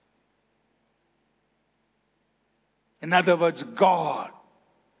angel. In other words, God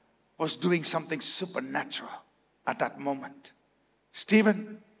was doing something supernatural at that moment.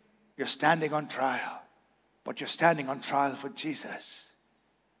 Stephen, you're standing on trial, but you're standing on trial for Jesus.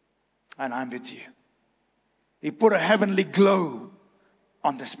 And I'm with you. He put a heavenly glow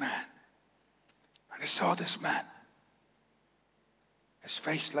on this man. And he saw this man. His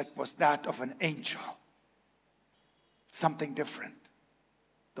face was that of an angel. Something different.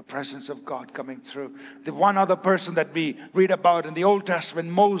 The presence of God coming through. The one other person that we read about in the Old Testament,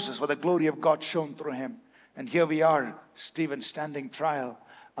 Moses, where the glory of God shone through him. And here we are, Stephen standing trial,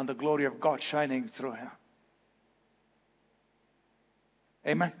 and the glory of God shining through him.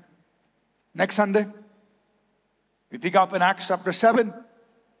 Amen. Next Sunday, we pick up in Acts chapter 7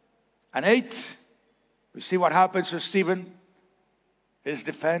 and 8. We see what happens to Stephen, his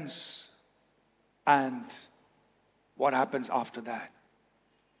defense, and what happens after that.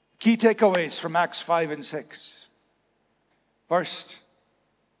 Key takeaways from Acts 5 and 6. First,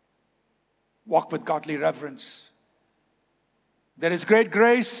 walk with godly reverence. There is great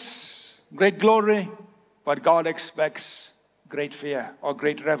grace, great glory, but God expects great fear or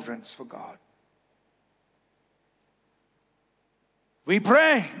great reverence for God. We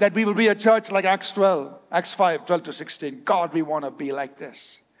pray that we will be a church like Acts 5, 12 to 16. God, we want to be like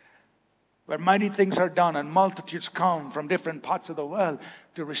this, where mighty things are done and multitudes come from different parts of the world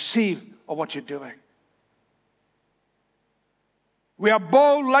to receive of what you're doing. We are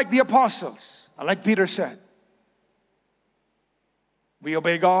bold like the apostles, and like Peter said. We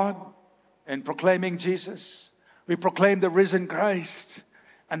obey God in proclaiming Jesus. We proclaim the risen Christ,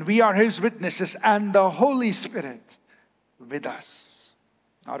 and we are His witnesses, and the Holy Spirit with us,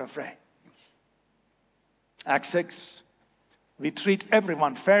 not afraid. Acts 6, we treat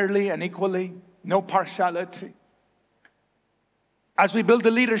everyone fairly and equally, no partiality. As we build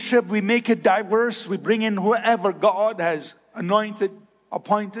the leadership, we make it diverse. We bring in whoever God has anointed,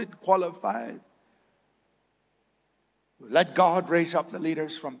 appointed, qualified. Let God raise up the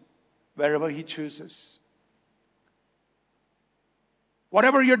leaders from wherever He chooses.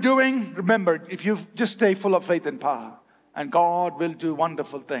 Whatever you're doing, remember, if you just stay full of faith and power, and God will do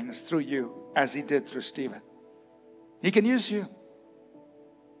wonderful things through you, as He did through Stephen. He can use you.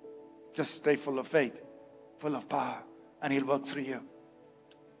 Just stay full of faith, full of power, and He'll work through you.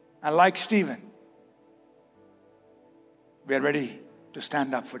 And like Stephen, we are ready to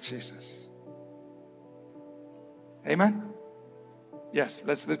stand up for Jesus. Amen? Yes,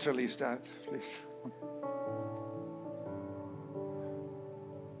 let's literally stand, please.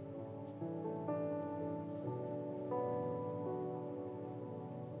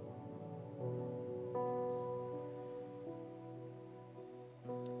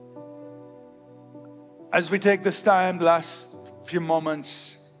 As we take this time, the last few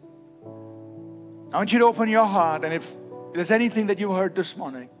moments, I want you to open your heart, and if there's anything that you heard this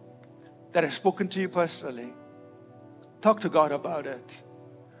morning that has spoken to you personally, talk to God about it.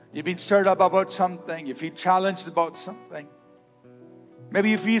 You've been stirred up about something. You feel challenged about something. Maybe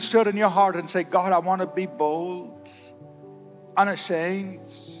you feel stirred in your heart and say, God, I want to be bold,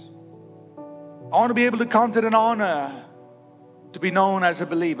 unashamed. I want to be able to count it an honor to be known as a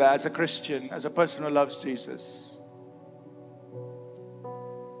believer, as a Christian, as a person who loves Jesus.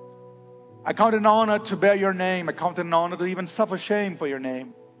 I count it an honor to bear your name. I count it an honor to even suffer shame for your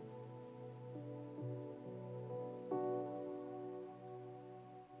name.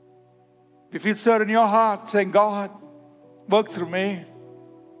 If you feel stirred in your heart saying, God, work through me.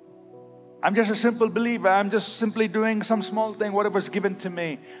 I'm just a simple believer. I'm just simply doing some small thing, whatever's given to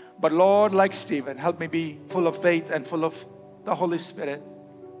me. But Lord, like Stephen, help me be full of faith and full of the Holy Spirit,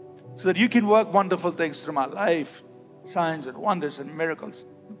 so that you can work wonderful things through my life, signs and wonders and miracles.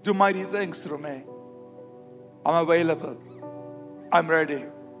 Do mighty things through me. I'm available. I'm ready.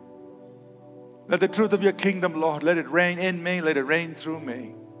 Let the truth of your kingdom, Lord, let it reign in me, let it reign through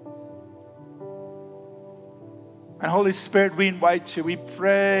me. And Holy Spirit, we invite you. We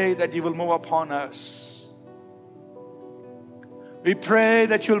pray that you will move upon us. We pray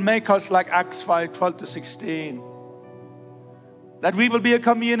that you'll make us like Acts 5, 12 to 16. That we will be a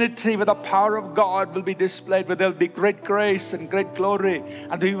community where the power of God will be displayed, where there will be great grace and great glory,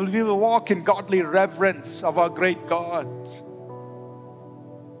 and we will walk in godly reverence of our great God.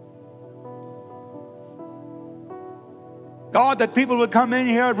 God, that people will come in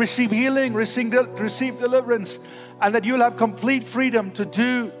here, receive healing, receive deliverance, and that you'll have complete freedom to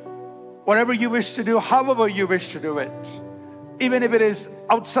do whatever you wish to do, however you wish to do it, even if it is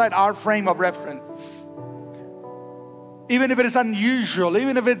outside our frame of reference. Even if it is unusual,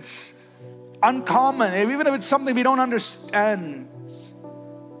 even if it's uncommon, even if it's something we don't understand,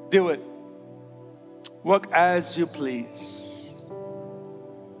 do it. Work as you please.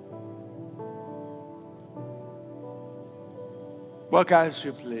 Work as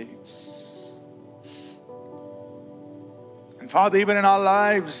you please. And Father, even in our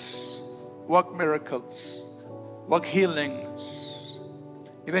lives, work miracles, work healings.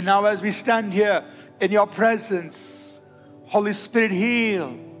 Even now as we stand here in your presence, Holy Spirit,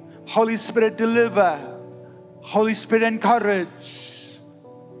 heal. Holy Spirit, deliver. Holy Spirit, encourage.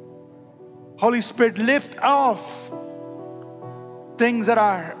 Holy Spirit, lift off things that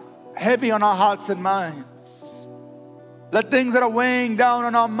are heavy on our hearts and minds. Let things that are weighing down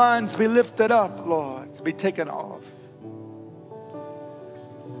on our minds be lifted up, Lord, be taken off.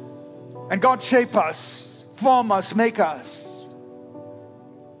 And God, shape us, form us, make us.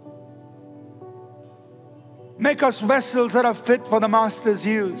 Make us vessels that are fit for the Master's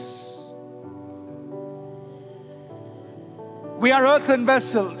use. We are earthen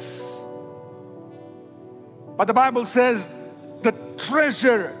vessels. But the Bible says the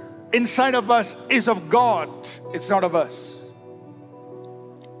treasure inside of us is of God. It's not of us.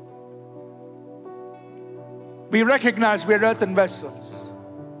 We recognize we're earthen vessels.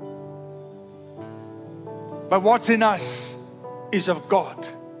 But what's in us is of God.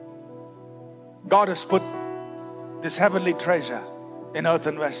 God has put this heavenly treasure in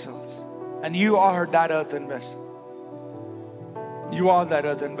earthen vessels. And you are that earthen vessel. You are that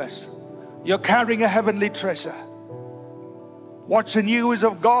earthen vessel. You're carrying a heavenly treasure. What's in you is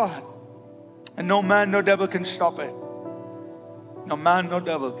of God. And no man, no devil can stop it. No man, no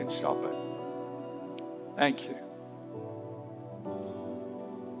devil can stop it. Thank you.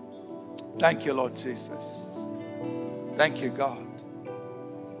 Thank you, Lord Jesus. Thank you, God.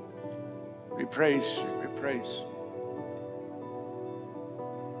 We praise you. We praise you.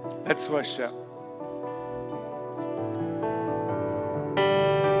 Let's worship.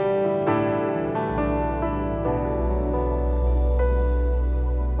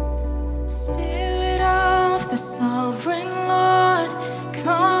 Spirit of the sovereign Lord,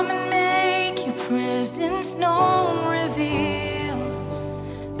 come and make your presence known. Reveal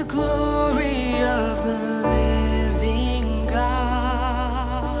the glory of the living God.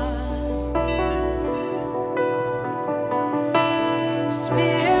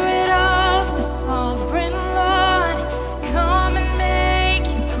 Spirit of the sovereign Lord, come and make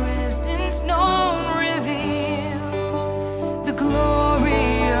your presence known. Reveal the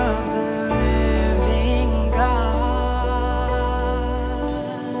glory of the living God.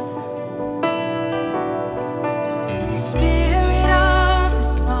 Spirit of the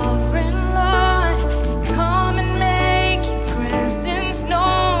sovereign Lord, come and make your presence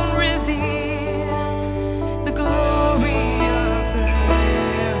known. Reveal the glory of the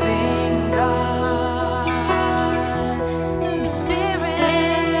living God. Sing,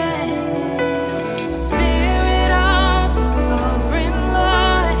 Spirit of the sovereign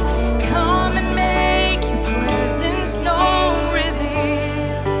Lord, come and make your presence known.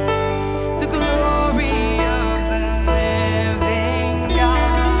 Reveal the glory of the living God.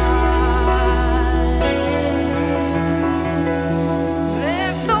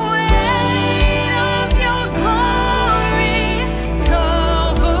 Let the weight of your glory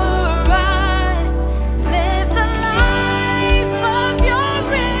cover us. Let the life of your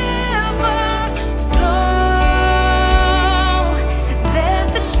river flow. Let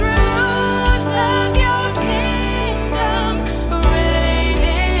the truth of your kingdom reign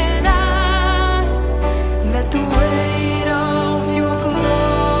in us. Let the weight of your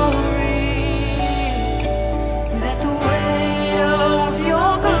glory, let the weight of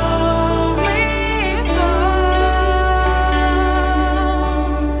your glory fall.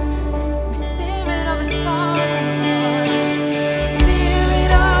 Spirit of the sovereign Lord,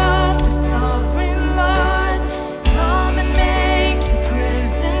 Spirit of the sovereign Lord, come and make your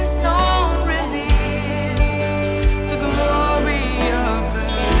presence known. Reveal the glory of the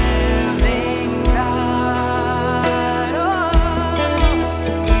living God.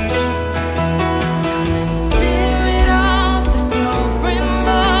 Spirit of the sovereign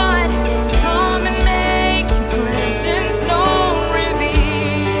Lord, come and make your presence known.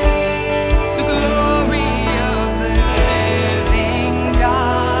 Reveal the glory of the living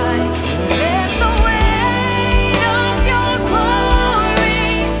God. Let the weight of your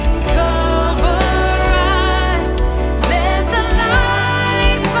glory cover us. Let the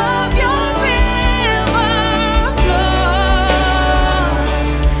life of your river flow.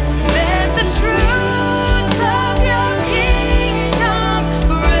 Let the truth of your kingdom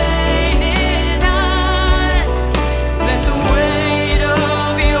reign in us. Let the weight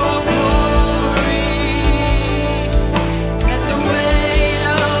of your glory, let the weight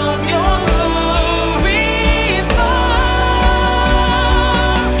of your glory fall.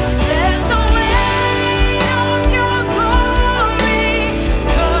 Let the weight of your glory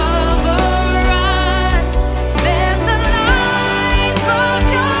cover us. Let the life of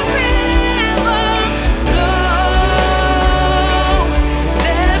your river flow.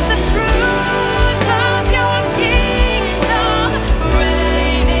 Let the truth of your kingdom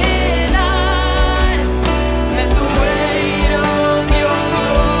reign in us. Let the weight of your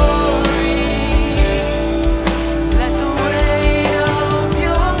glory, let the weight of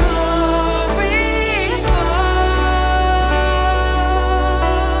your glory fall.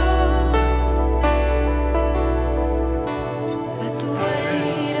 Let the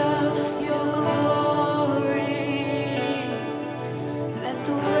weight of your glory, let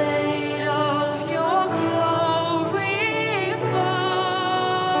the weight of your glory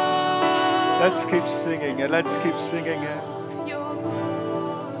fall. Let's keep singing it. Let's keep singing it. Your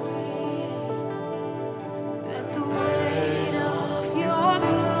glory, let the weight of your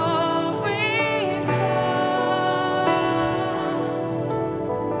glory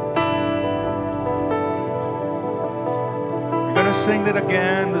sing it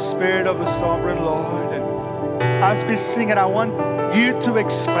again, the Spirit of the Sovereign Lord. And as we sing it, I want you to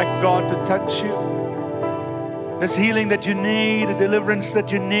expect God to touch you. There's healing that you need, a deliverance that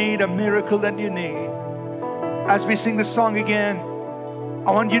you need, a miracle that you need. As we sing the song again,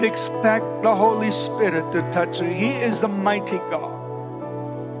 I want you to expect the Holy Spirit to touch you. He is the mighty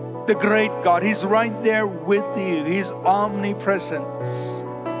God, the great God. He's right there with you. He's omnipresent.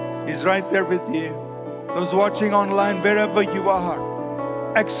 He's right there with you. Those watching online, wherever you are,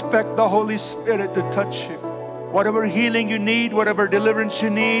 expect the Holy Spirit to touch you. Whatever healing you need, whatever deliverance you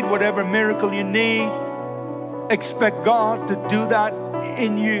need, whatever miracle you need, expect God to do that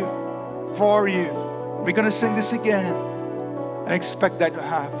in you, for you. We're going to sing this again and expect that to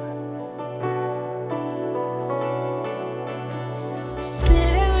happen.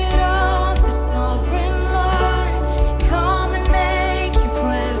 Spirit of the Sovereign Lord, come and make your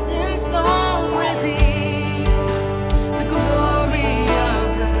presence known. Reveal the glory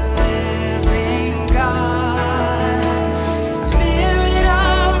of the living God. Spirit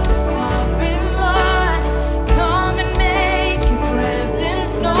of the Sovereign Lord, come and make your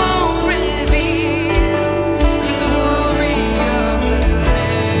presence known.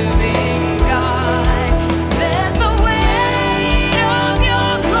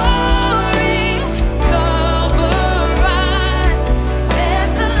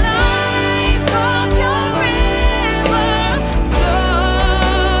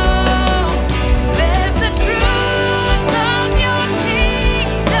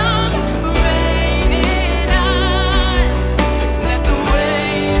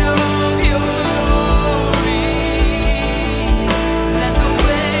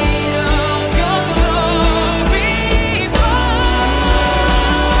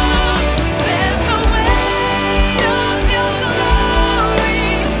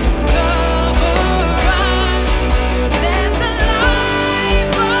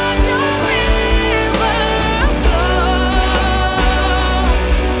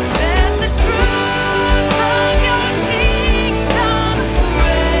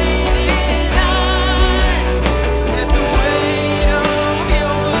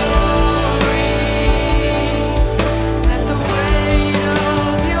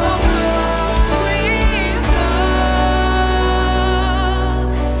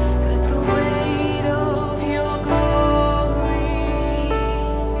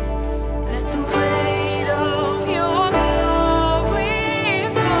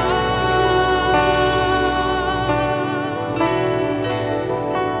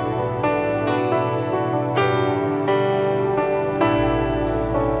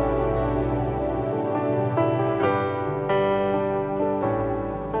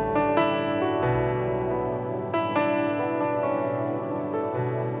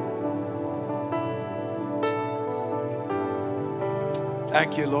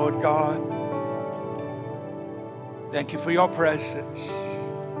 Thank you, Lord God. Thank you for your presence.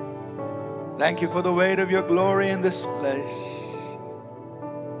 Thank you for the weight of your glory in this place.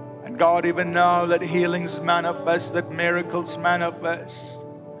 And God, even now, let healings manifest, let miracles manifest,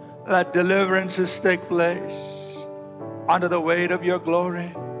 let deliverances take place under the weight of your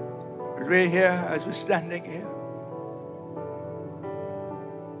glory. As we're here, as we're standing here,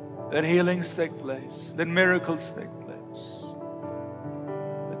 let healings take place, let miracles take place.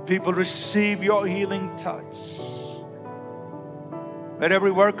 People receive your healing touch. Let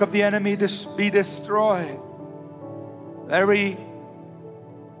every work of the enemy be destroyed. Every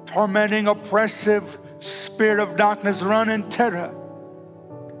tormenting, oppressive spirit of darkness run in terror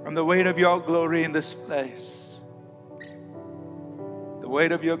from the weight of your glory in this place. The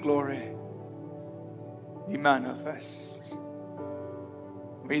weight of your glory be manifest.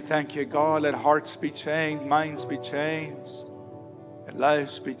 We thank you, God. Let hearts be changed, minds be changed, and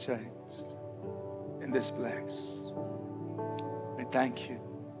lives be changed in this place. We thank you.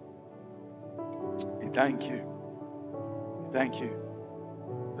 We thank you. We thank you.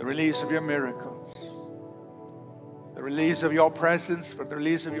 The release of your miracles, the release of your presence, for the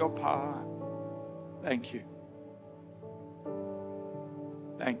release of your power. Thank you.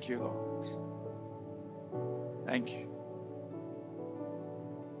 Thank you, Lord. Thank you.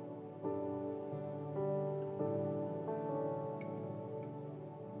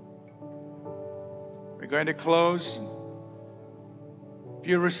 We're going to close. If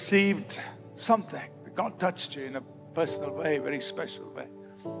you received something, that God touched you in a personal way, very special way,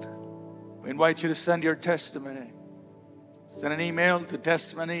 we invite you to send your testimony. Send an email to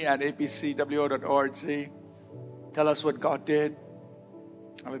testimony@apcwo.org. Tell us what God did.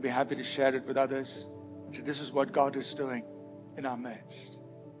 I will be happy to share it with others. So this is what God is doing in our midst.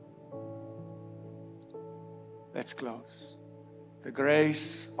 Let's close. the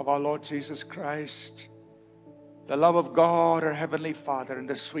grace of our Lord Jesus Christ, the love of God, our Heavenly Father, and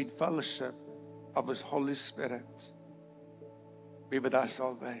the sweet fellowship of His Holy Spirit be with us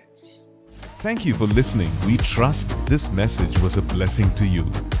always. Thank you for listening. We trust this message was a blessing to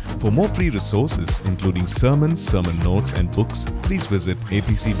you. For more free resources, including sermons, sermon notes, and books, please visit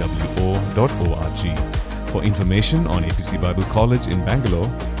apcwo.org. For information on APC Bible College in Bangalore,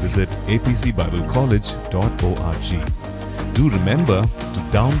 visit apcbiblecollege.org. Do remember to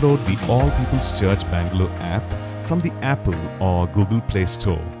download the All People's Church Bangalore app from the Apple or Google Play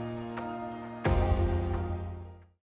Store.